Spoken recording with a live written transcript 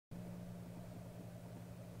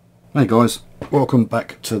Hey guys, welcome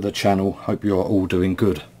back to the channel. Hope you're all doing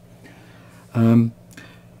good.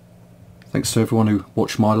 Thanks to everyone who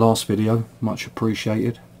watched my last video, much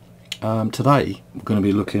appreciated. Today we're going to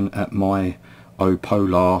be looking at my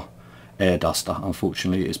Opolar Air Duster.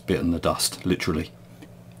 Unfortunately it's bitten the dust, literally.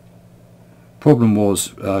 Problem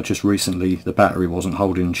was just recently the battery wasn't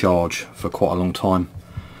holding charge for quite a long time.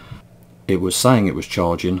 It was saying it was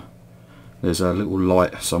charging. There's a little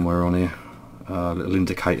light somewhere on here, a little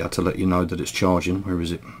indicator to let you know that it's charging. Where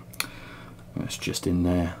is it? It's just in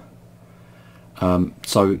there.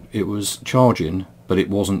 So it was charging, but it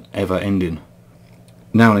wasn't ever ending.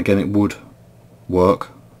 Now and again it would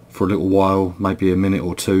work for a little while, maybe a minute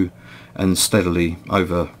or two, and steadily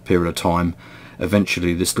over a period of time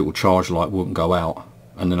eventually this little charge light wouldn't go out,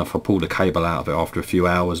 and then if I pulled the cable out of it after a few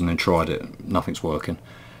hours and then tried it, nothing's working.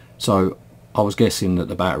 So I was guessing that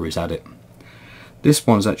the battery's had it. This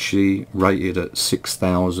one's actually rated at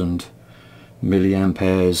 6,000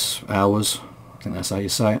 milliampere hours. I think that's how you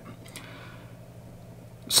say it.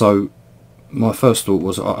 So my first thought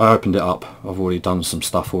was, I opened it up. I've already done some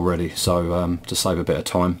stuff already, so to save a bit of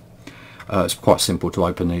time, it's quite simple to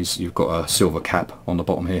open these. You've got a silver cap on the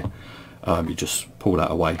bottom here. You just pull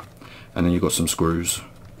that away, and then you've got some screws,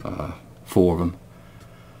 4 of them.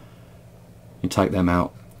 You take them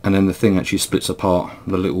out, and then the thing actually splits apart.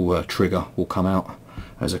 The little trigger will come out.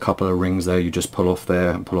 There's a couple of rings there. You just pull off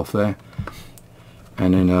there and pull off there,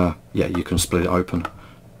 and then yeah, you can split it open.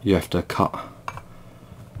 You have to cut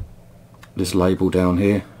this label down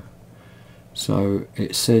here. So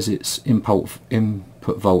it says its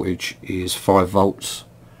input voltage is 5 volts,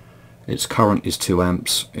 its current is 2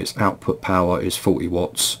 amps, its output power is 40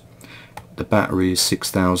 watts. The battery is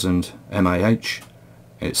 6,000 mAh.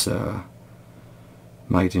 It's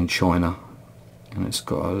made in China, and it's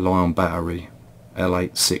got a Li-ion battery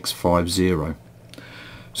L8650.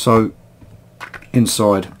 So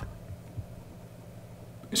inside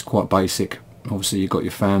it's quite basic. Obviously you've got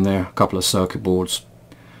your fan there, a couple of circuit boards,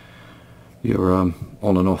 your on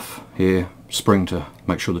and off here, spring to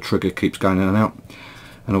make sure the trigger keeps going in and out,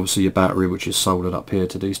 and obviously your battery, which is soldered up here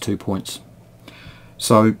to these 2 points.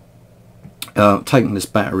 So taking this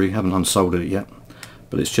battery, haven't unsoldered it yet,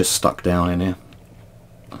 but it's just stuck down in here.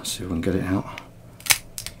 Let's see if we can get it out.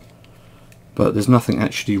 But there's nothing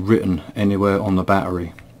actually written anywhere on the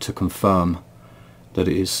battery to confirm that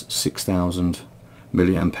it is 6,000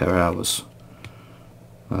 milliampere hours.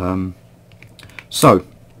 So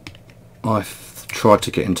I've tried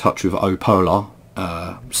to get in touch with Opolar,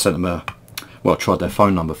 sent them well, I tried their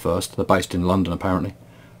phone number first. They're based in London apparently,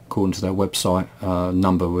 according to their website.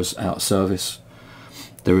 Number was out of service.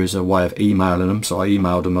 There is a way of emailing them, so I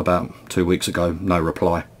emailed them about 2 weeks ago, no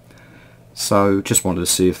reply. So just wanted to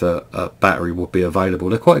see if the battery would be available.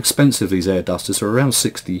 They're quite expensive, these air dusters. They're around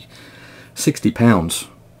 60 pounds,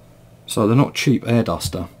 so they're not cheap air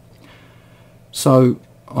duster. So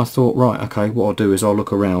I thought, right, okay, what I'll do is I'll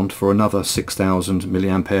look around for another 6,000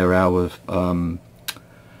 milliampere hour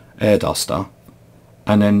air duster,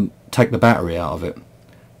 and then take the battery out of it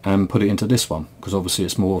and put it into this one, because obviously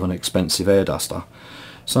it's more of an expensive air duster.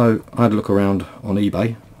 So I had a look around on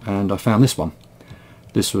eBay and I found this one.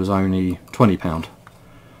 This was only £20.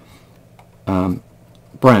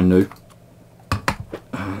 Brand new.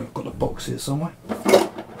 I've got a box here somewhere.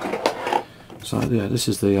 So yeah, this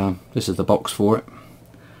is the box for it.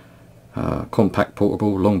 Compact,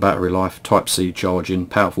 portable, long battery life, Type C charging,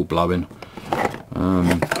 powerful blowing.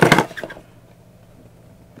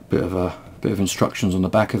 Bit of instructions on the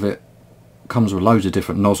back of it. Comes with loads of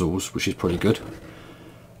different nozzles, which is pretty good.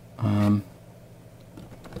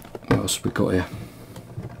 What else have we got here?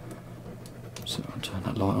 So I'll turn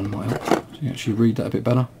that light on, might help. So you can actually read that a bit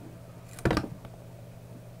better. I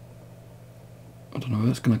don't know if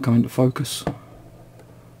that's going to come into focus.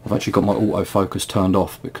 I've actually got my autofocus turned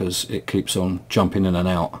off because it keeps on jumping in and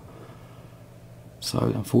out. So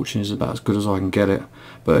unfortunately it's about as good as I can get it.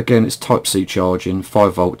 But again, it's Type C charging,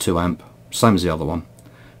 5 volt 2 amp, same as the other one.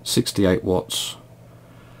 68 watts.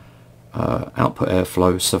 Output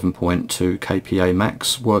airflow 7.2 kPa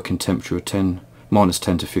max. Working temperature of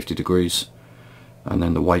 -10 to 50 degrees. And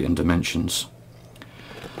then the weight and dimensions.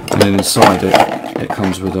 And then inside it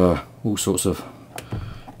comes with all sorts of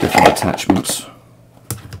different attachments.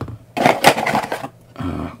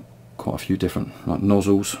 Quite a few different like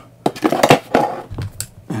nozzles.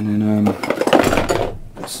 And then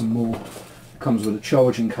there's some more. It comes with a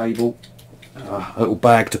charging cable, a little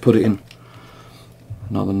bag to put it in,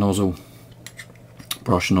 another nozzle,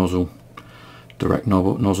 brush nozzle, direct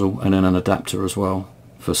nozzle, and then an adapter as well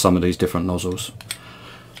for some of these different nozzles.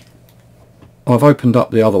 I've opened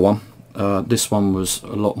up the other one this one was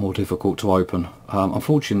a lot more difficult to open.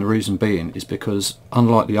 Unfortunately, the reason being is because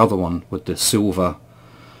unlike the other one with the silver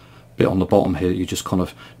bit on the bottom here, you just kind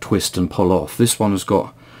of twist and pull off. This one has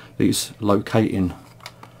got these locating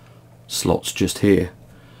slots just here,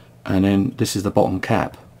 and then this is the bottom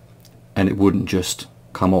cap, and it wouldn't just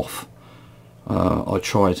come off. I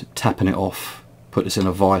tried tapping it off, put this in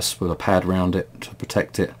a vise with a pad around it to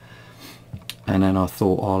protect it, and then I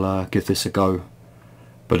thought I'll give this a go,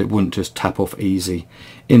 but it wouldn't just tap off easy.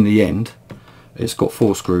 In the end, it's got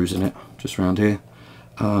 4 screws in it just around here.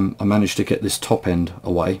 I managed to get this top end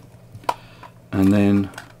away, and then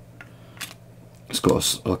it's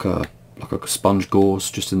got like a sponge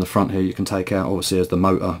gauze just in the front here you can take out. Obviously there's the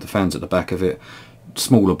motor, the fans at the back of it,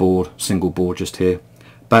 smaller board, single board just here.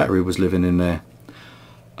 Battery was living in there.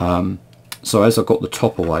 So as I got the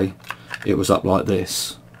top away, it was up like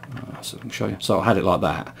this. So I can show you. So I had it like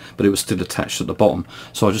that, but it was still attached at the bottom.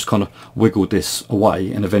 So I just kind of wiggled this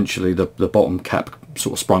away, and eventually the bottom cap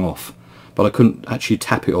sort of sprung off. But I couldn't actually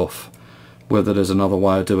tap it off. Whether there's another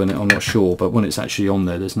way of doing it, I'm not sure. But when it's actually on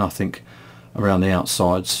there, there's nothing around the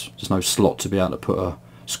outsides. There's no slot to be able to put a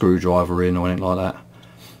screwdriver in or anything like that.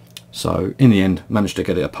 So in the end, managed to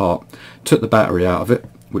get it apart. Took the battery out of it,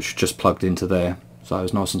 which just plugged into there. So it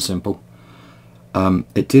was nice and simple.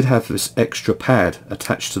 It did have this extra pad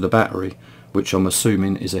attached to the battery, which I'm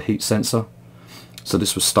assuming is a heat sensor. So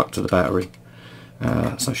this was stuck to the battery.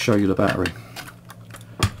 So I'll show you the battery.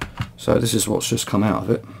 So this is what's just come out of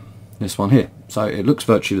it. This one here. So it looks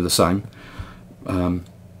virtually the same.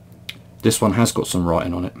 This one has got some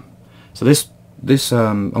writing on it. So this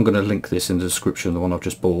I'm going to link this in the description, the one I've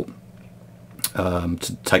just bought,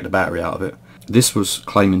 to take the battery out of it. This was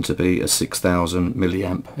claiming to be a 6,000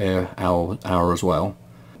 milliamp hour as well.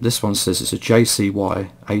 This one says it's a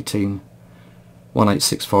JCY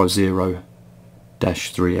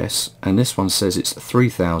 18650-3S, and this one says it's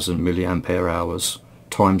 3,000 milliamp hours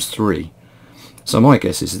times 3. So my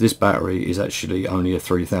guess is this battery is actually only a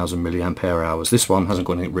 3,000 milliamp hours. This one hasn't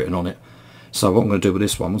got anything written on it. So what I'm going to do with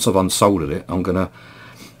this one, once I've unsoldered it, I'm going to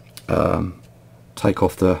take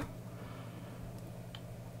off the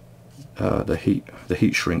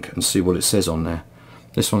heat shrink and see what it says on there.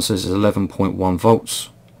 This one says it's 11.1 volts,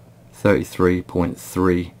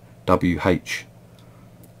 33.3 WH,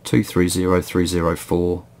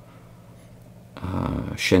 230304,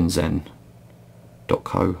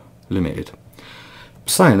 Shenzhen.co Limited.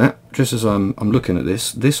 Saying that, just as I'm looking at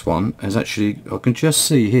this one has actually, I can just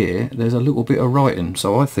see here, there's a little bit of writing.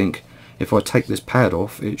 So I think if I take this pad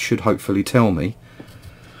off, it should hopefully tell me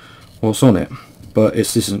what's on it. But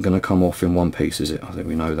this isn't going to come off in one piece, is it? I think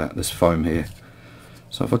we know that. There's foam here.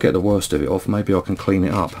 So if I get the worst of it off, maybe I can clean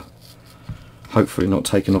it up. Hopefully not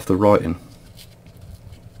taking off the writing.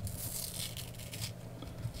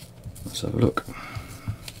 Let's have a look.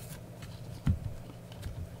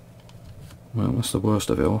 Well, that's the worst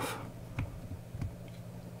of it off.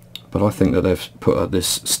 But I think that they've put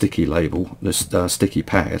this sticky label, this sticky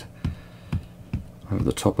pad, over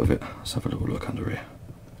the top of it. Let's have a little look under here.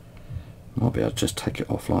 Might be able to just take it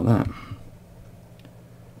off like that.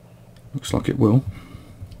 Looks like it will.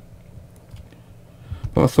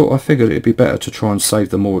 But I figured it'd be better to try and save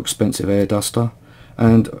the more expensive air duster,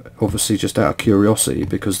 and obviously just out of curiosity,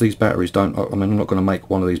 because these batteries don't, I mean, I'm not going to make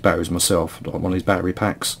one of these batteries myself, like one of these battery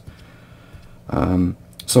packs.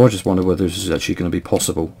 So I just wonder whether this is actually going to be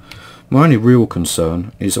possible. My only real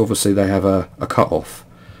concern is obviously they have a cut-off.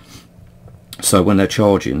 So when they're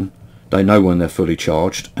charging, they know when they're fully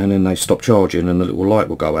charged, and then they stop charging and the little light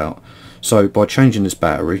will go out. So by changing this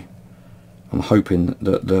battery, I'm hoping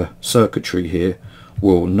that the circuitry here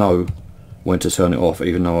will know when to turn it off,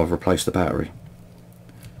 even though I've replaced the battery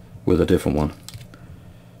with a different one.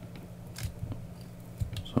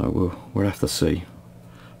 So we'll have to see.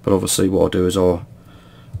 But obviously what I'll do is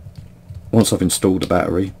once I've installed the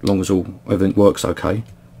battery, as long as everything works okay,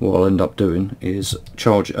 what I'll end up doing is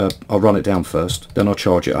I'll run it down first, then I'll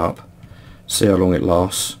charge it up, see how long it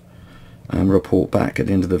lasts, and report back at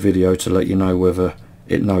the end of the video to let you know whether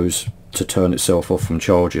it knows to turn itself off from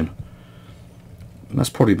charging. And that's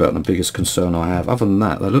probably about the biggest concern I have. Other than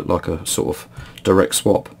that, they look like a sort of direct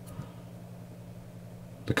swap.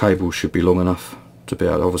 The cables should be long enough to be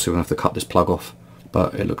able, obviously we'll have to cut this plug off,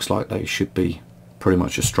 but it looks like they should be pretty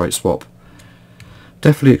much a straight swap.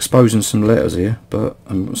 Definitely exposing some letters here, but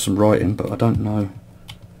some writing, but I don't know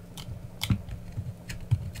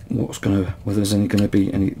whether there's going to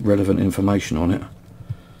be any relevant information on it.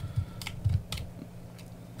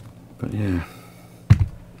 But yeah,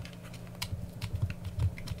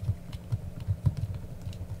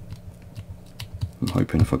 I'm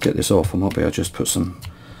hoping if I get this off, I might be able to just put some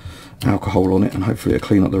alcohol on it, and hopefully it'll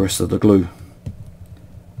clean up the rest of the glue.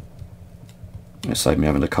 It saved me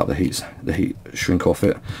having to cut the heat shrink off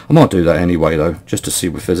it. I might do that anyway though, just to see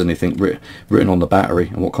if there's anything written on the battery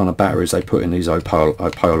and what kind of batteries they put in these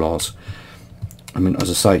Opolars. I mean, as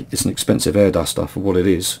I say, it's an expensive air duster for what it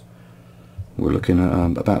is. We're looking at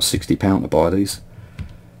about £60 to buy these.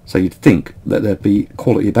 So you'd think that there'd be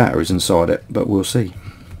quality batteries inside it, but we'll see.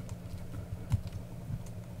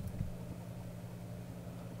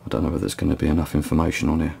 I don't know whether there's going to be enough information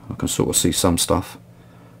on here. I can sort of see some stuff,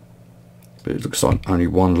 but it looks like only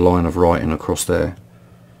one line of writing across there.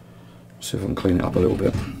 See if I can clean it up a little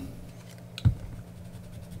bit.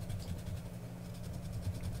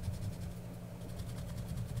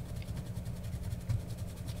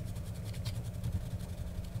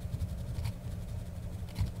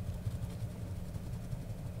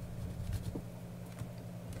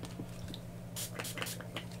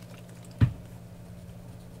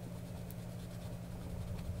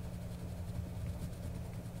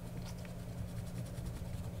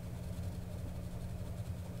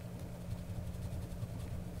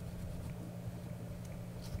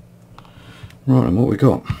 Right, and what we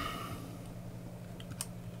got?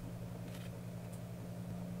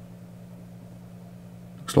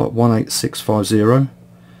 Looks like 18650,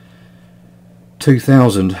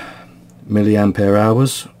 2000 milliampere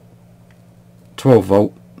hours, 12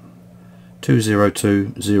 volt,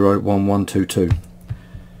 202.01122.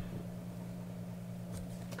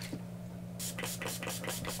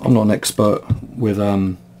 I'm not an expert with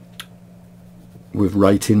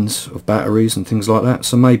ratings of batteries and things like that,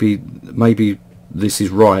 so maybe this is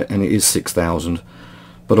right and it is 6000,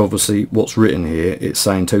 but obviously what's written here, it's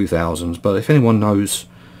saying 2000. But if anyone knows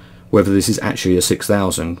whether this is actually a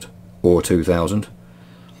 6000 or 2000,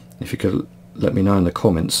 if you could let me know in the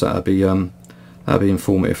comments, that'd be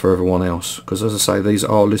informative for everyone else, because as I say, these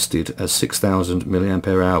are listed as 6000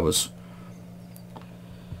 milliampere hours.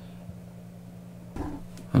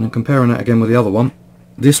 And then comparing that again with the other one,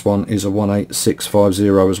 this one is a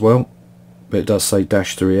 18650 as well, but it does say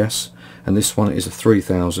 -3s, and this one is a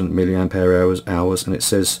 3000 milliampere hours, and it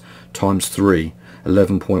says times 3,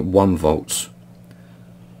 11.1 volts,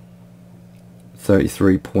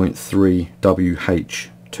 33.3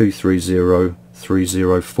 WH,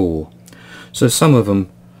 230304. So some of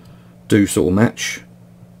them do sort of match.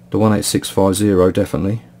 The 18650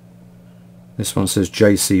 definitely. This one says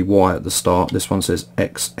JCY at the start, this one says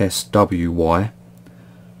XSWY.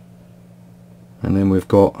 And then we've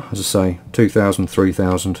got, as I say, 2000,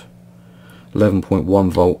 3000,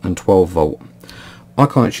 11.1 volt and 12 volt. I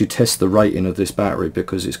can't actually test the rating of this battery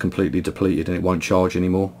because it's completely depleted and it won't charge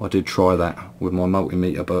anymore. I did try that with my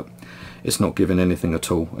multimeter, but it's not giving anything at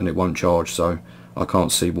all and it won't charge, so I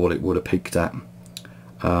can't see what it would have peaked at.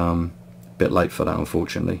 Bit late for that,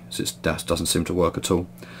 unfortunately, so it doesn't seem to work at all.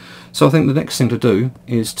 So I think the next thing to do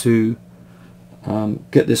is to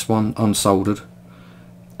get this one unsoldered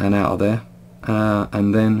and out of there,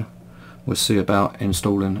 and then we'll see about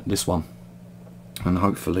installing this one, and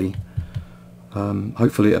hopefully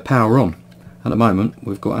it'll power on. At the moment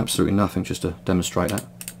we've got absolutely nothing, just to demonstrate that.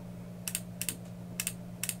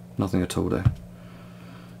 Nothing at all there.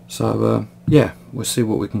 So yeah, we'll see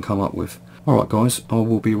what we can come up with. Alright guys, I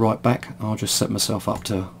will be right back. I'll just set myself up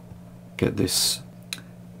to get this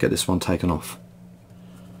one taken off.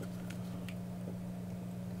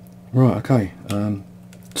 Right, okay,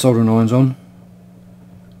 soldering iron's on.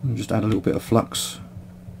 I'll just add a little bit of flux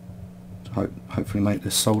to hopefully make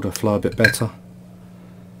this solder flow a bit better.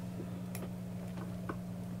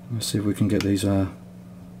 Let's see if we can get these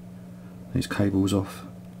cables off.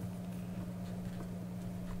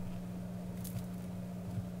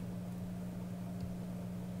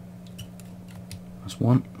 That's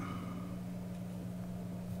one.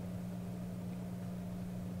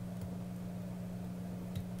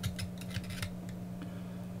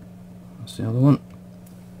 That's the other one.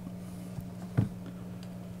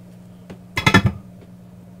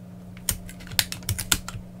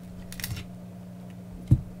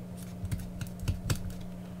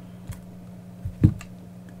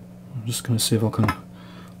 I'm just going to see if I can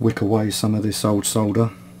wick away some of this old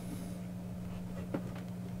solder.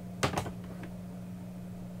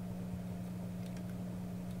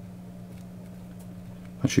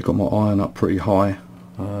 Actually got my iron up pretty high,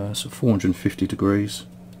 it's at 450 degrees.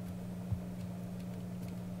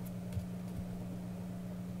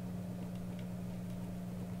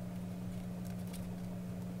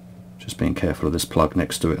 Just being careful of this plug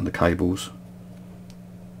next to it and the cables.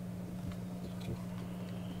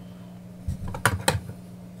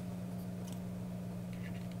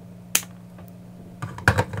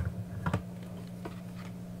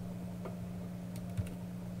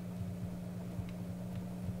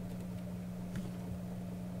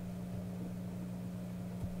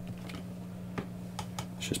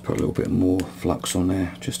 Just put a little bit more flux on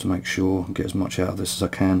there just to make sure I get as much out of this as I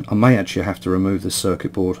can. I may actually have to remove this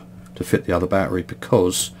circuit board to fit the other battery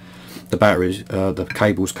because the batteries, the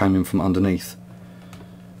cables came in from underneath.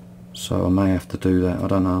 So I may have to do that. I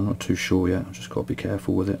don't know, I'm not too sure yet. I've just got to be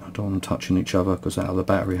careful with it. I don't want them touching each other because that other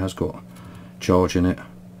battery has got charge in it.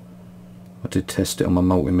 I did test it on my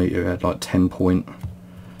multimeter, it had like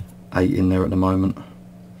 10.8 in there at the moment.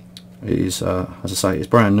 It is, as I say, it's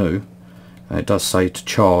brand new, and it does say to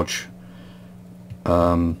charge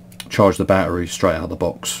the battery straight out of the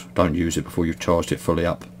box. Don't use it before you've charged it fully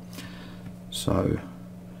up. So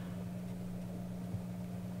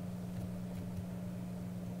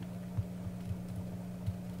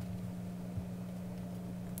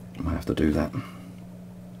I might have to do that.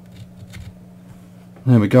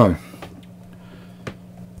 There we go.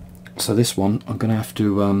 So this one I'm going to have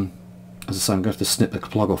to, as I say, I'm going to have to snip the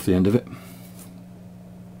plug off the end of it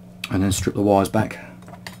and then strip the wires back.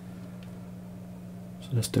 So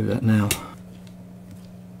let's do that now.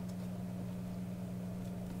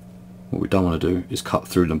 What we don't want to do is cut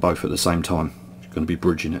through them both at the same time. You're going to be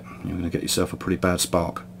bridging it. You're going to get yourself a pretty bad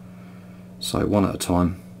spark. So one at a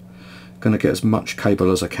time. Going to get as much cable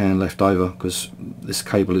as I can left over because this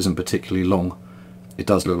cable isn't particularly long. It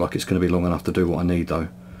does look like it's going to be long enough to do what I need though.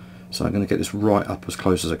 So I'm going to get this right up as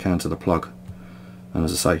close as I can to the plug, and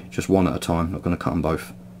as I say, just one at a time, not going to cut them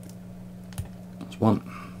both. That's one.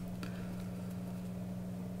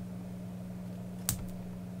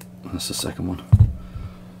 That's the second one.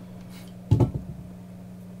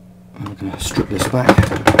 And I'm going to strip this back.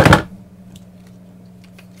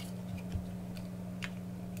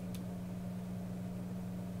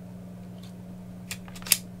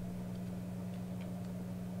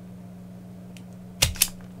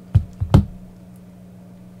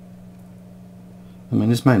 I mean,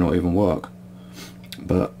 this may not even work,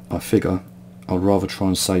 but I figure I'd rather try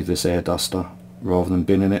and save this air duster rather than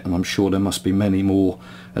binning it, and I'm sure there must be many more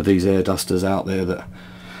of these air dusters out there that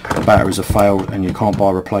the batteries have failed and you can't buy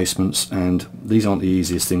replacements, and these aren't the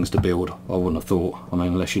easiest things to build, I wouldn't have thought. I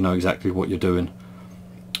mean, unless you know exactly what you're doing.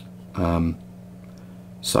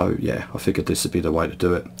 So yeah, I figured this would be the way to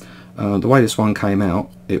do it. The way this one came out,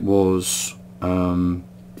 it was the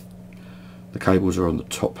cables are on the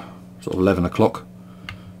top, sort of 11 o'clock.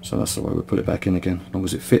 So that's the way we put it back in again, as long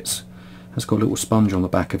as it fits. It's got a little sponge on the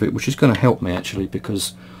back of it, which is going to help me actually,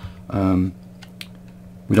 because we don't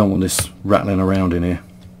want this rattling around in here.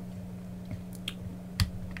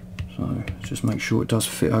 So let's just make sure it does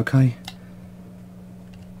fit okay.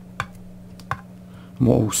 And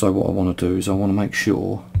what I want to do is I want to make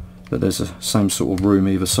sure that there's the same sort of room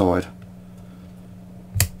either side.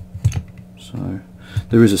 So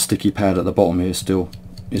there is a sticky pad at the bottom here still.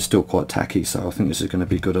 It's still quite tacky, so I think this is going to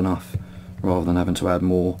be good enough rather than having to add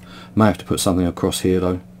more. May have to put something across here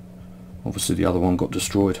though. Obviously the other one got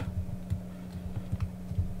destroyed.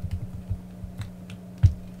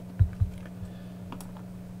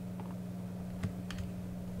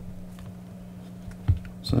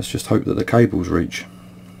 So let's just hope that the cables reach.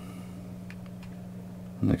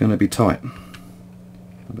 And they're going to be tight.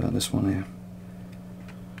 What about this one here?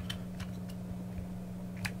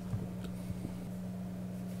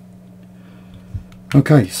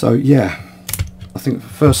 Okay, so yeah, I think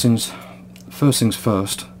first things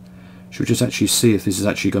first, should we just actually see if this is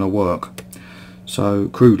actually going to work. So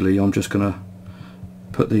crudely, I'm just going to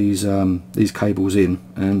put these cables in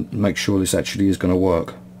and make sure this actually is going to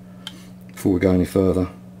work before we go any further.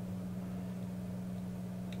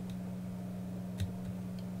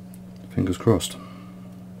 Fingers crossed.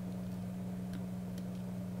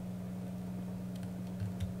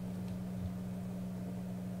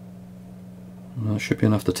 That should be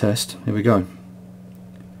enough to test. Here we go. In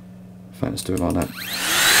fact, let's do it like that.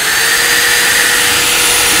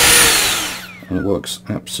 And it works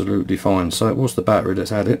absolutely fine. So it was the battery that's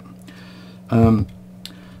had it. Problem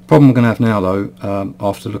we're going to have now though,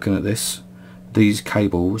 after looking at this, these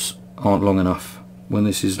cables aren't long enough. When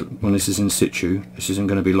this is in situ, this isn't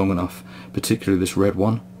going to be long enough, particularly this red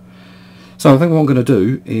one. So I think what I'm going to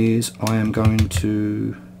do is I am going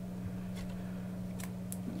to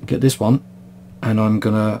get this one, and I'm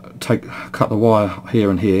going to cut the wire here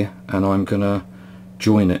and here, and I'm going to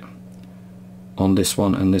join it on this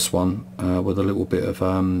one and this one with a little bit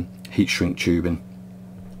of heat shrink tubing.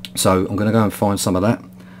 So I'm going to go and find some of that,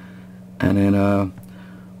 and then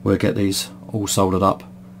we'll get these all soldered up,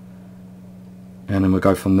 and then we'll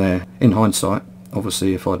go from there. In hindsight,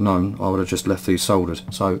 obviously, if I'd known, I would have just left these soldered.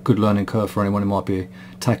 So good learning curve for anyone who might be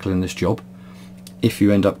tackling this job. If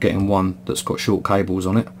you end up getting one that's got short cables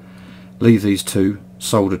on it, leave these two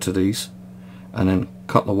soldered to these, and then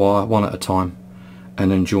cut the wire one at a time,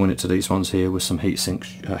 and then join it to these ones here with some heat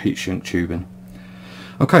shrink tubing.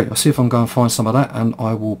 Okay, I'll see if I can go and find some of that, and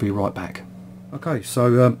I will be right back. Okay,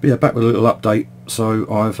 so yeah, back with a little update.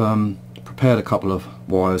 So I've prepared a couple of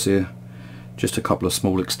wires here, just a couple of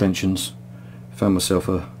small extensions. Found myself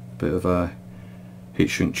a bit of heat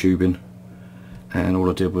shrink tubing, and all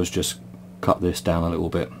I did was just cut this down a little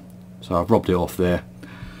bit. So I've robbed it off there.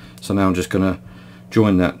 So now I'm just going to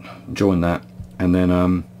join that, and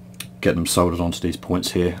then get them soldered onto these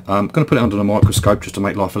points here. I'm going to put it under the microscope just to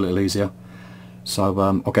make life a little easier. So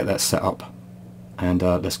I'll get that set up, and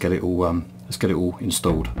let's get it all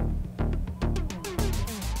installed.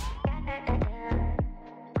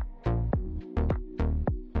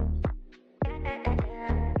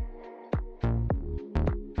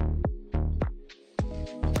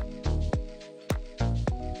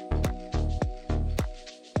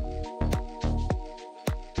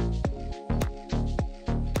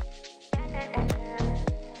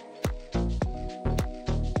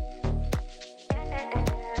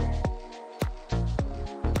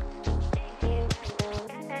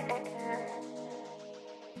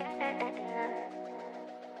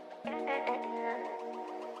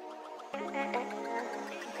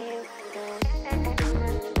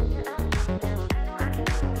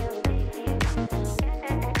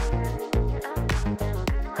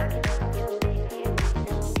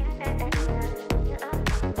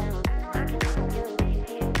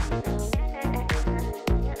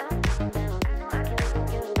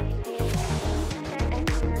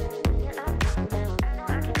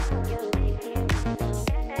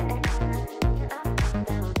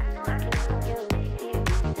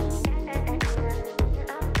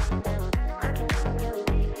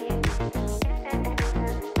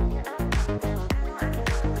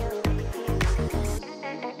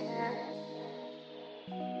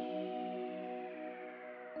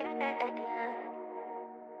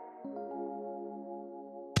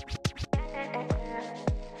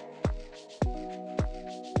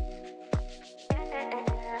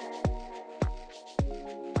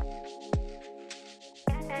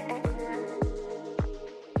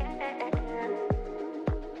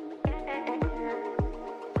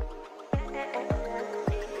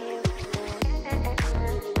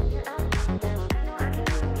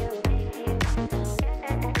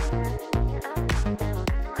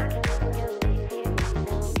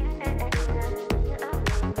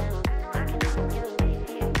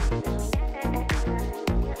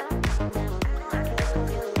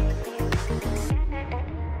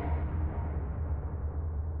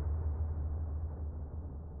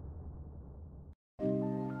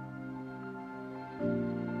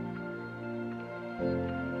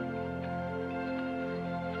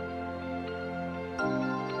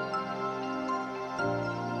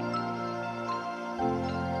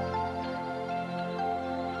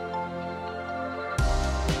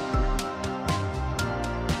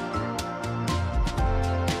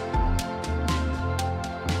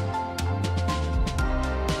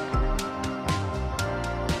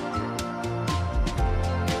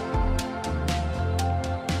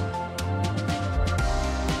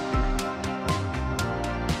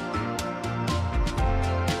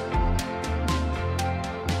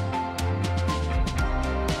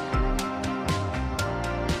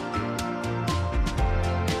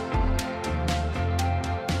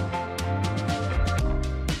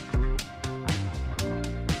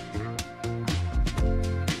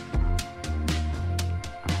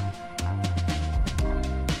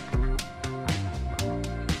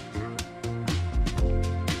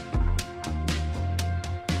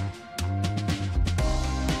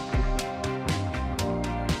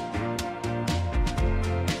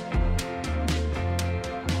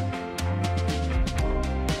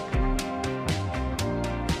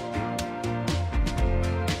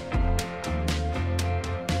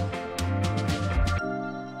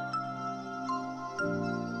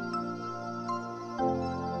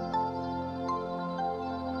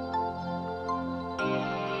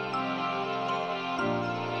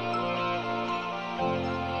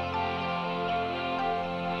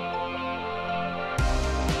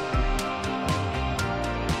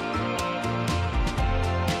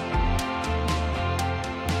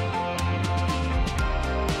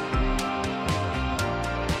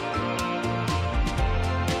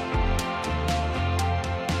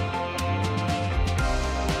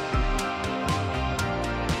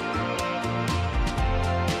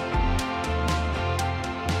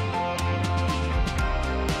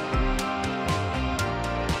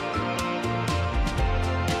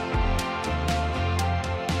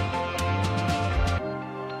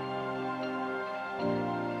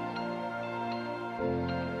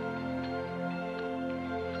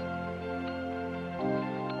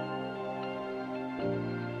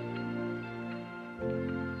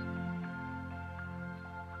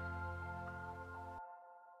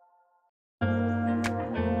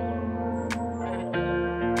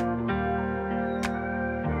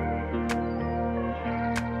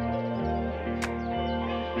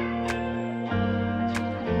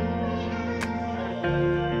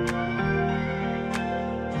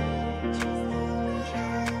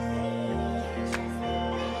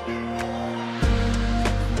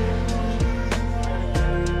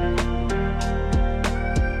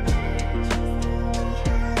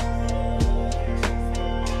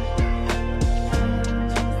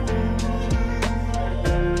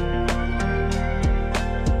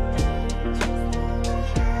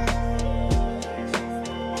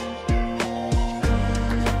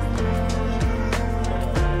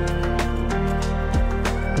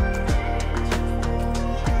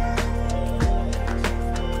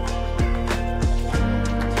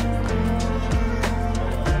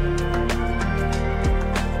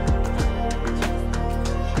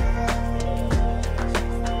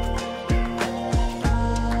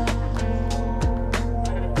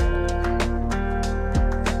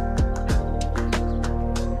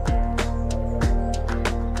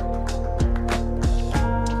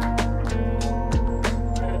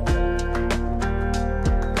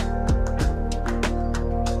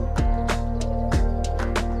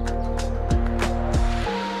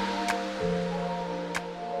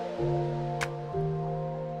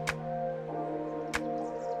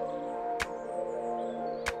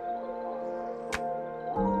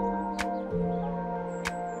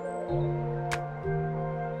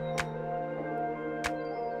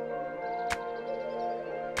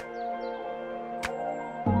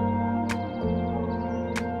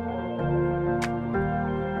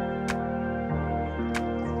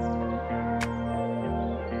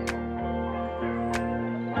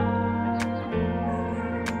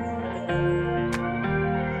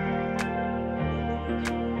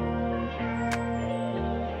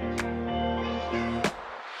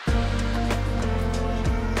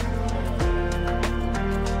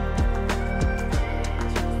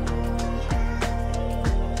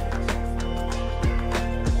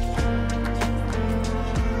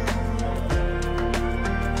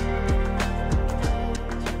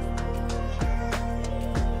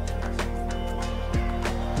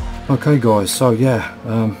 Okay guys, so yeah,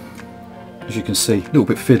 as you can see, a little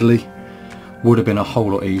bit fiddly. Would have been a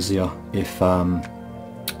whole lot easier if I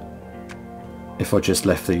just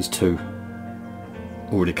left these two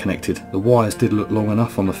already connected. The wires did look long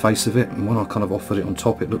enough on the face of it, and when I kind of offered it on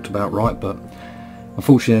top it looked about right, but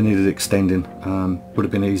unfortunately I needed extending. Would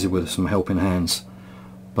have been easier with some helping hands,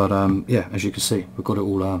 but yeah, as you can see, we've got it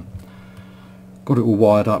all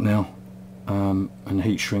wired up now, and the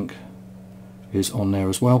heat shrink is on there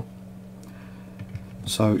as well.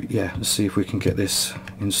 So yeah, let's see if we can get this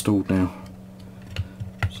installed now.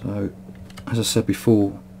 So as I said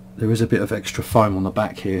before, there is a bit of extra foam on the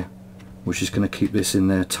back here which is going to keep this in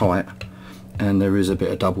there tight, and there is a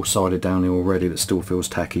bit of double-sided down here already that still feels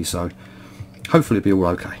tacky, so hopefully it'll be all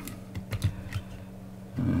okay.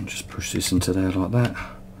 And just push this into there like that.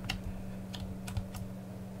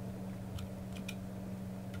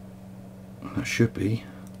 That should be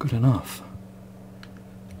good enough.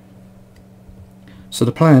 So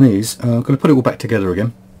the plan is, I'm going to put it all back together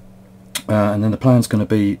again, and then the plan's going to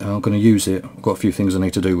be, I'm going to use it, I've got a few things I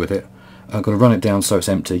need to do with it. I'm going to run it down so it's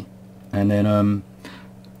empty, and then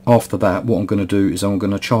after that what I'm going to do is I'm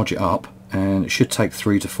going to charge it up, and it should take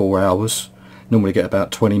 3 to 4 hours. Normally get about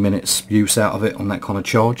 20 minutes use out of it on that kind of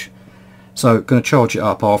charge. So I'm going to charge it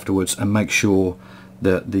up afterwards and make sure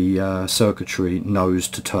that the circuitry knows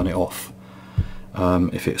to turn it off.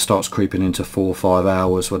 If it starts creeping into 4 or 5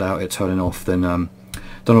 hours without it turning off, then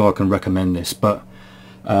don't know if I can recommend this, but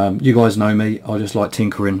you guys know me, I just like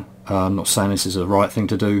tinkering. I'm not saying this is the right thing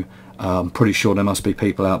to do. I'm pretty sure there must be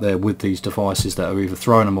people out there with these devices that are either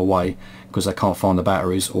throwing them away because they can't find the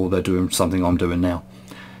batteries, or they're doing something I'm doing now.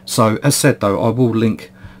 So as said though, I will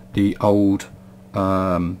link the old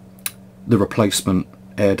the replacement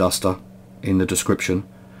air duster in the description,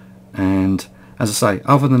 and as I say,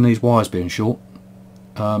 other than these wires being short,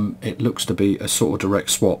 it looks to be a sort of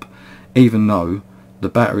direct swap, even though the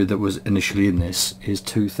battery that was initially in this is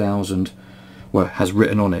 2000, well, has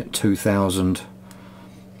written on it 2000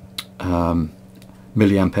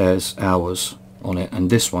 milliamperes hours on it, and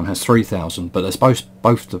this one has 3000, but they're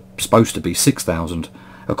supposed to be 6000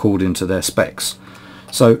 according to their specs.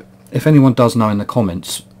 So if anyone does know in the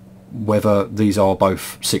comments whether these are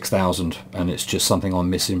both 6000 and it's just something I'm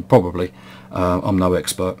missing, probably, I'm no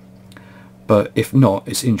expert. But if not,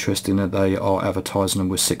 it's interesting that they are advertising them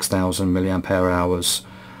with 6000 milliampere hours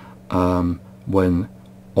when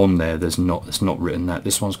on there it's not written that.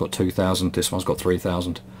 This one's got 2000, this one's got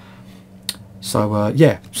 3000. So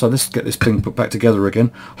yeah, so let's get this thing put back together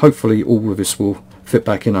again. Hopefully all of this will fit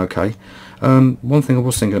back in okay. One thing I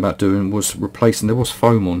was thinking about doing was replacing, there was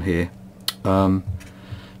foam on here, so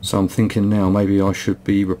I'm thinking now maybe I should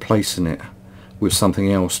be replacing it with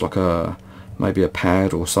something else, like maybe a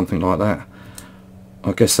pad or something like that.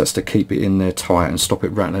 I guess that's to keep it in there tight and stop it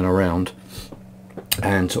rattling around,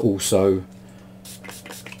 and to also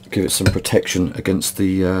give it some protection against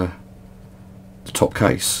the top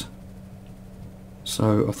case.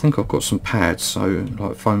 So I think I've got some pads, so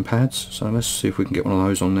like foam pads, so let's see if we can get one of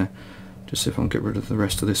those on there. Just see if I can get rid of the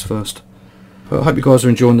rest of this first. But I hope you guys are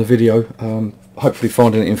enjoying the video, hopefully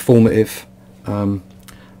finding it informative.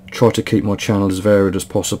 Try to keep my channel as varied as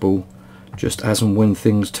possible, just as and when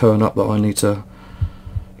things turn up that I need to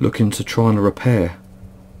look into trying to repair.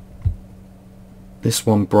 This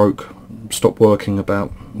one stopped working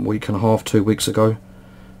about a week and a half, 2 weeks ago.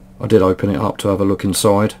 I did open it up to have a look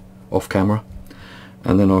inside off camera,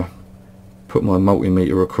 and then I put my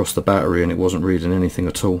multimeter across the battery and it wasn't reading anything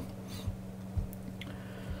at all.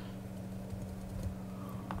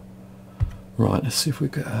 Right, let's see if we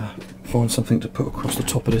can find something to put across the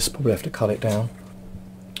top of this. Probably have to cut it down.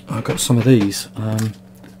 I got some of these.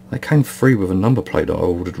 They came free with a number plate that I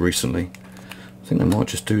ordered recently. I think they might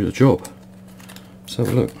just do the job. Let's have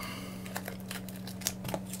a look.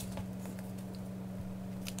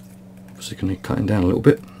 Obviously can need cutting down a little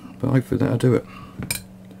bit, but hopefully that'll do it.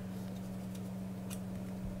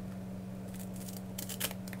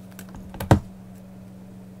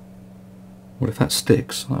 Well, if that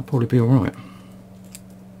sticks, that'll probably be alright.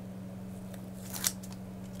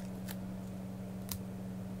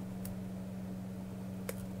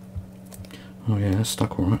 Oh yeah, that's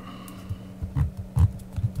stuck alright.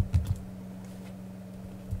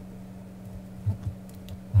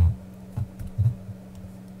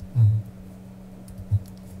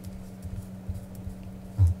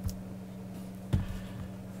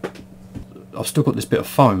 I've still got this bit of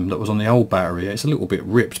foam that was on the old battery. It's a little bit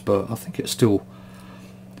ripped, but I think it still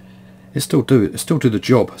do the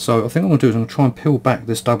job. So I think what I'm going to do is I'm going to try and peel back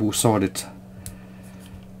this double-sided,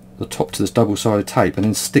 the top to this double-sided tape, and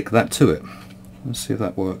then stick that to it. Let's see if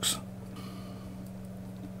that works.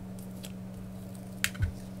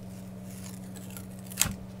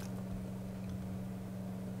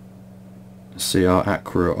 See how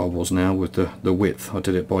accurate I was now with the width. I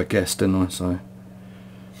did it by guess, didn't I?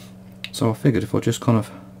 So I figured if I just kind of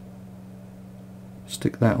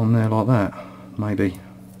stick that on there like that, maybe.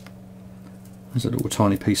 There's a little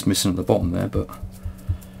tiny piece missing at the bottom there, but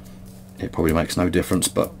it probably makes no difference,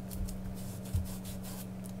 but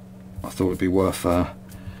I thought it'd be worth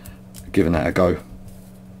giving that a go.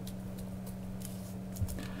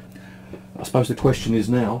 I suppose the question is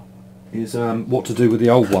now is what to do with the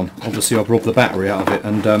old one. Obviously I've robbed the battery out of it,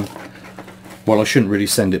 and well, I shouldn't really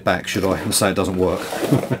send it back, should I, and say it doesn't work.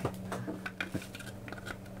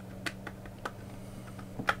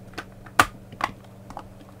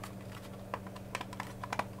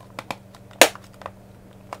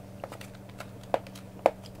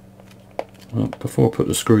 Well, before I put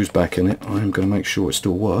the screws back in it, I am going to make sure it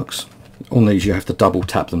still works. On these you have to double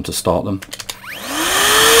tap them to start them,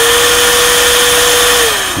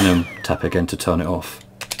 and then tap again to turn it off.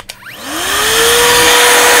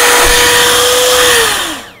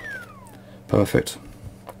 Perfect.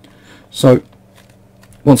 So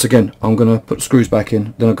once again I'm going to put the screws back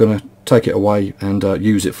in, then I'm going to take it away and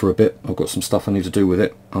use it for a bit. I've got some stuff I need to do with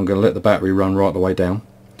it. I'm going to let the battery run right the way down,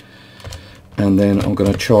 and then I'm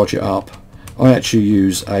going to charge it up. I actually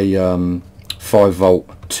use a 5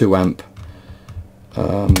 volt 2 amp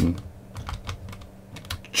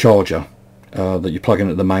charger that you plug in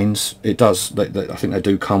at the mains. It does, I think they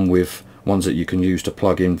do come with ones that you can use to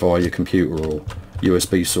plug in via your computer or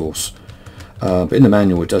USB source, but in the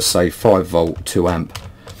manual it does say 5 volt 2 amp.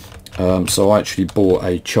 So I actually bought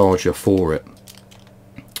a charger for it,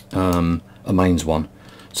 a mains one,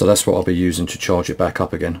 so that's what I'll be using to charge it back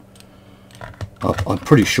up again. I'm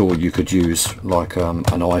pretty sure you could use like an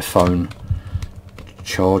iPhone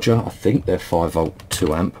charger. I think they're 5 volt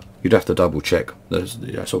 2 amp. You'd have to double check.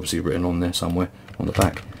 It's obviously written on there somewhere on the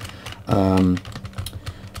back,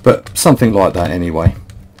 but something like that anyway.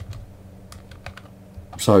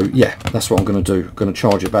 So yeah, that's what I'm going to do. I'm going to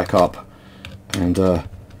charge it back up and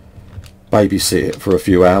babysit it for a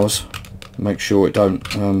few hours, make sure it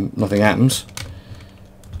nothing happens,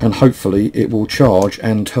 and hopefully it will charge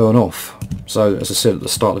and turn off. So as I said at the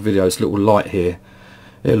start of the video, this little light here,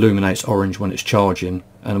 it illuminates orange when it's charging,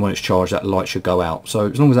 and when it's charged that light should go out. So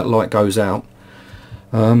as long as that light goes out,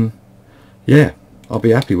 yeah, I'll be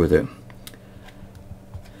happy with it.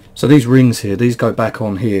 So these rings here, these go back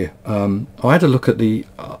on here. I had a look at the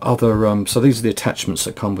other, so these are the attachments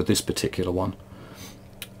that come with this particular one,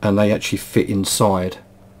 and they actually fit inside.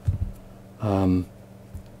 And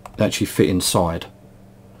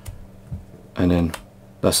then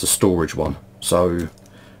that's the storage one. So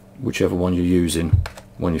whichever one you're using,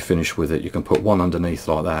 when you finish with it, you can put one underneath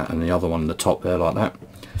like that and the other one on the top there like that.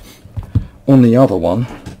 On the other one,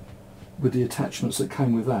 with the attachments that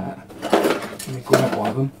came with that, let me grab one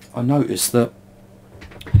of them. I noticed that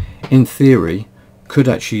in theory could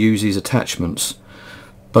actually use these attachments,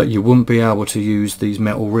 but you wouldn't be able to use these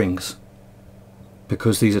metal rings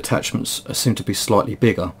because these attachments seem to be slightly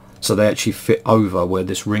bigger, so they actually fit over where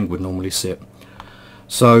this ring would normally sit.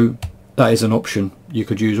 So that is an option. You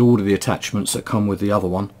could use all of the attachments that come with the other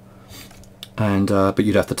one, and but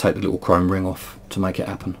you'd have to take the little chrome ring off to make it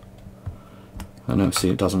happen. I know, see,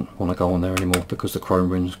 it doesn't want to go on there anymore because the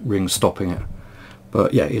chrome ring's stopping it,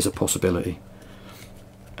 but yeah, it is a possibility.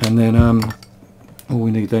 And then all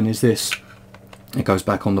we need then is this. It goes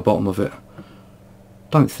back on the bottom of it.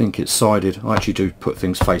 Don't think it's sided. I actually do put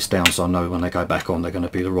things face down so I know when they go back on they're going to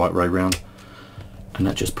be the right way round, and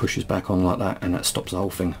that just pushes back on like that, and that stops the whole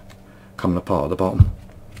thing coming apart at the bottom.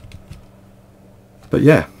 But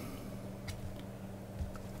yeah,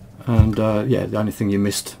 and yeah, the only thing you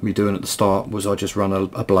missed me doing at the start was I just run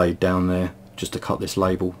a blade down there just to cut this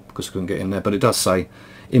label because I couldn't get in there. But it does say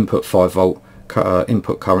input 5 volt,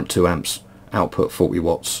 input current 2 amps, output 40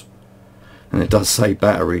 watts, and it does say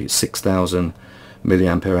battery 6,000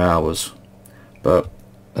 milliampere hours. But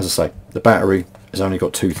as I say, the battery has only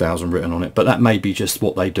got 2,000 written on it, but that may be just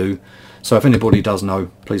what they do. So if anybody does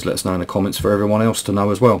know, please let us know in the comments for everyone else to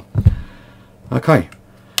know as well. Okay,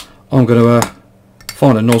 I'm going to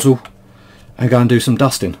find a nozzle and go and do some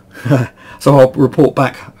dusting. So I'll report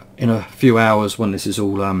back in a few hours when this is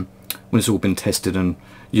all when it's all been tested and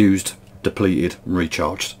used, depleted and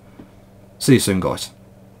recharged. See you soon, guys.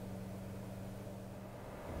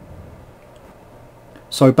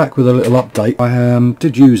 So back with a little update. I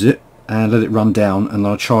did use it and let it run down, and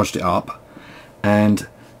then I charged it up, and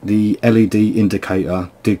the LED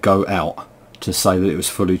indicator did go out to say that it was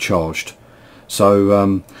fully charged.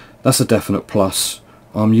 So that's a definite plus.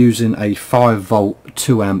 I'm using a 5 volt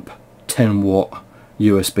 2 amp 10 watt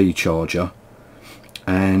USB charger,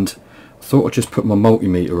 and thought I'd just put my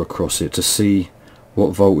multimeter across it to see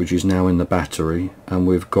what voltage is now in the battery, and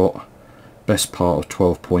we've got best part of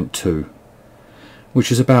 12.2, which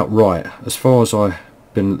is about right as far as I've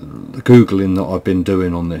been googling that I've been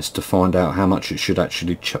doing on this to find out how much it should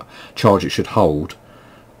actually charge it should hold.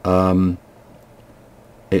 It's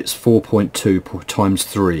 4.2 times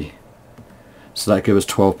 3, so that gives us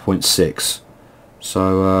 12.6.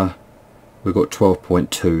 So we've got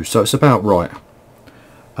 12.2, so it's about right.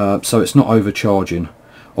 So it's not overcharging.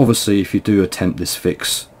 Obviously, if you do attempt this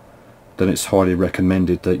fix, then it's highly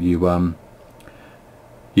recommended that you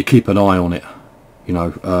keep an eye on it. You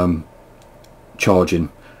know, charging.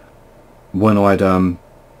 When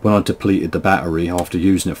I depleted the battery after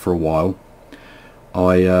using it for a while,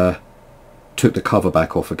 I took the cover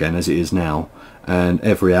back off again as it is now, and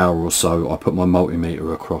every hour or so I put my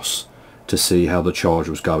multimeter across to see how the charge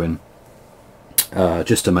was going,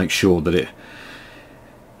 just to make sure that it,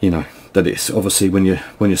 you know, that it's obviously when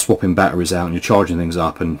you're swapping batteries out and you're charging things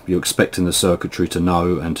up and you're expecting the circuitry to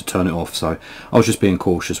know and to turn it off. So I was just being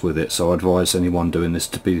cautious with it, so I advise anyone doing this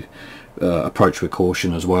to be approached with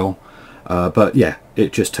caution as well. But yeah,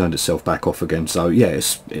 it just turned itself back off again, so yeah,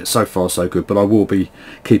 it's so far so good. But I will be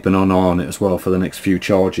keeping an eye on it as well for the next few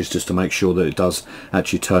charges, just to make sure that it does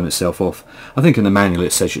actually turn itself off. I think in the manual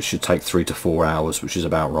it says it should take 3 to 4 hours, which is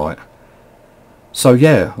about right. So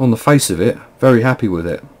yeah, on the face of it, very happy with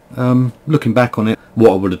it. Looking back on it,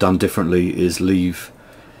 what I would have done differently is leave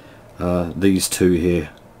these two here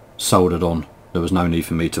soldered on. There was no need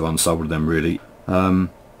for me to unsolder them really.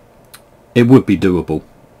 It would be doable.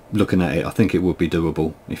 Looking at it, I think it would be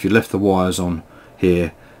doable if you left the wires on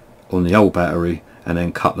here on the old battery and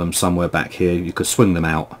then cut them somewhere back here. You could swing them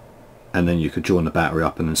out and then you could join the battery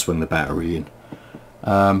up and then swing the battery in.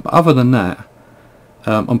 But other than that,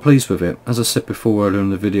 I'm pleased with it. As I said before earlier in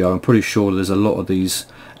the video, I'm pretty sure there's a lot of these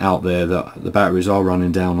out there that the batteries are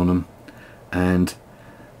running down on them and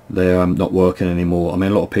they're not working anymore. I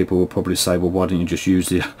mean, a lot of people will probably say, well, why didn't you just use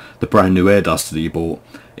the brand new air duster that you bought?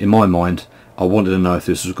 In my mind, I wanted to know if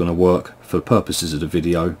this was going to work for the purposes of the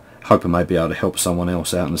video, hoping maybe able to help someone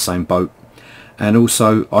else out in the same boat. And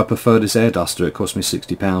also, I prefer this air duster. It cost me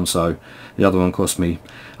 £60, so the other one cost me,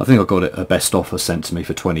 I think I got it a best offer sent to me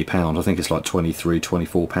for £20. I think it's like £23,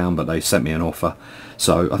 £24, but they sent me an offer,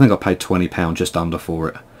 so I think I paid £20 just under for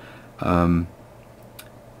it.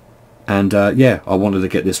 Yeah, I wanted to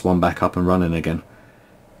get this one back up and running again.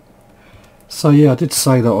 So yeah, I did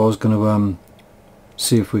say that I was going to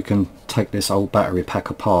see if we can take this old battery pack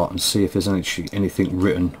apart and see if there's actually anything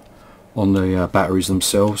written on the batteries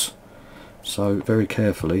themselves. So very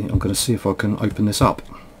carefully I'm going to see if I can open this up.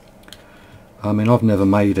 I mean, I've never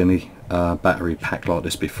made any battery pack like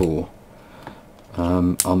this before.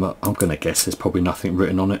 I'm going to guess there's probably nothing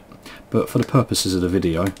written on it, but for the purposes of the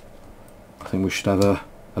video I think we should have a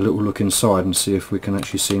little look inside and see if we can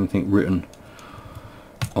actually see anything written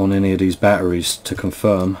on any of these batteries to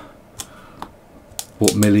confirm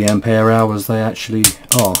what milliampere hours they actually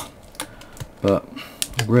are. But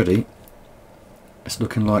already it's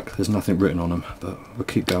looking like there's nothing written on them, but we'll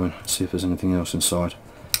keep going, see if there's anything else inside.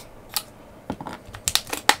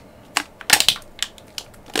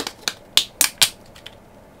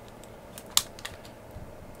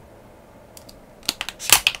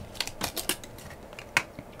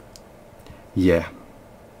 Yeah,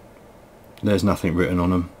 there's nothing written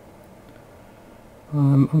on them.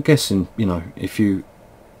 I'm guessing, you know, if you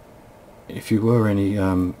were any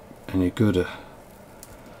good,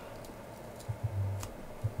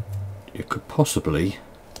 you could possibly,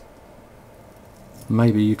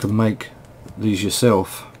 maybe you could make these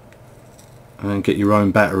yourself and get your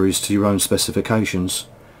own batteries to your own specifications.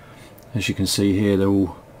 As you can see here, they're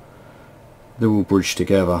all bridged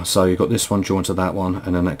together. So you've got this one joined to that one,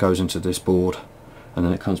 and then that goes into this board, and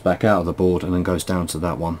then it comes back out of the board and then goes down to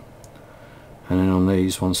that one. And then on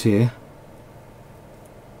these ones here,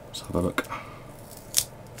 let's have a look.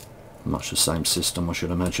 Much the same system, I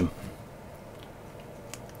should imagine.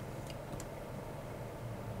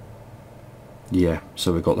 Yeah,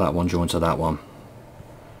 so we've got that one joined to that one.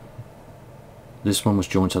 This one was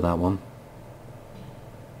joined to that one.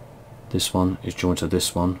 This one is joined to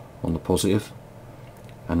this one on the positive,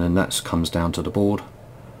 and then that comes down to the board,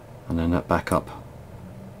 and then that back up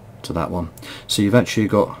to that one. So you've actually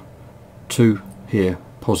got two here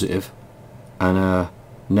positive and a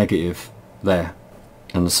negative there,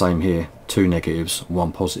 and the same here, two negatives,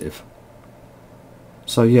 one positive.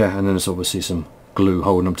 So yeah, and then there's obviously some glue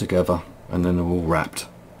holding them together, and then they're all wrapped.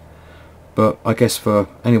 But I guess for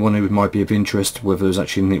anyone who might be of interest, whether there's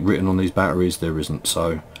actually anything written on these batteries, there isn't.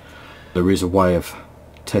 So there is a way of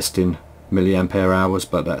testing milliampere hours,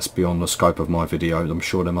 but that's beyond the scope of my video. I'm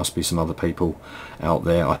sure there must be some other people out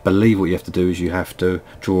there. I believe what you have to do is you have to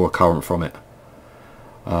draw a current from it,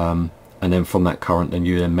 and then from that current then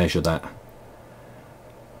you then measure that.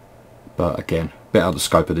 But again, a bit out of the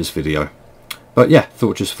scope of this video. But yeah,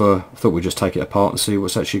 thought we'd just take it apart and see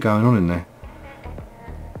what's actually going on in there.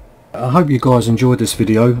 I hope you guys enjoyed this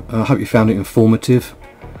video. I hope you found it informative,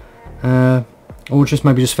 or just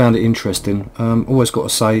maybe just found it interesting. Always got to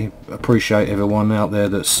say, appreciate everyone out there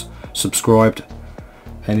that's subscribed,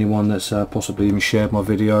 anyone that's possibly even shared my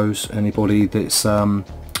videos, anybody that's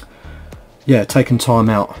yeah, taken time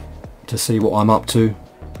out to see what I'm up to.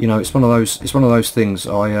 You know, it's one of those things.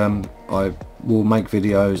 I will make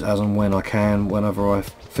videos as and when I can, whenever I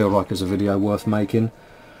feel like there's a video worth making.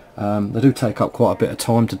 They do take up quite a bit of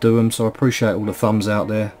time to do them, so I appreciate all the thumbs out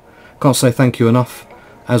there. Can't say thank you enough.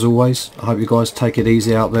 As always, I hope you guys take it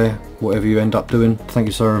easy out there, whatever you end up doing. Thank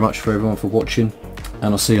you so very much for everyone for watching, and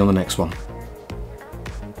I'll see you on the next one.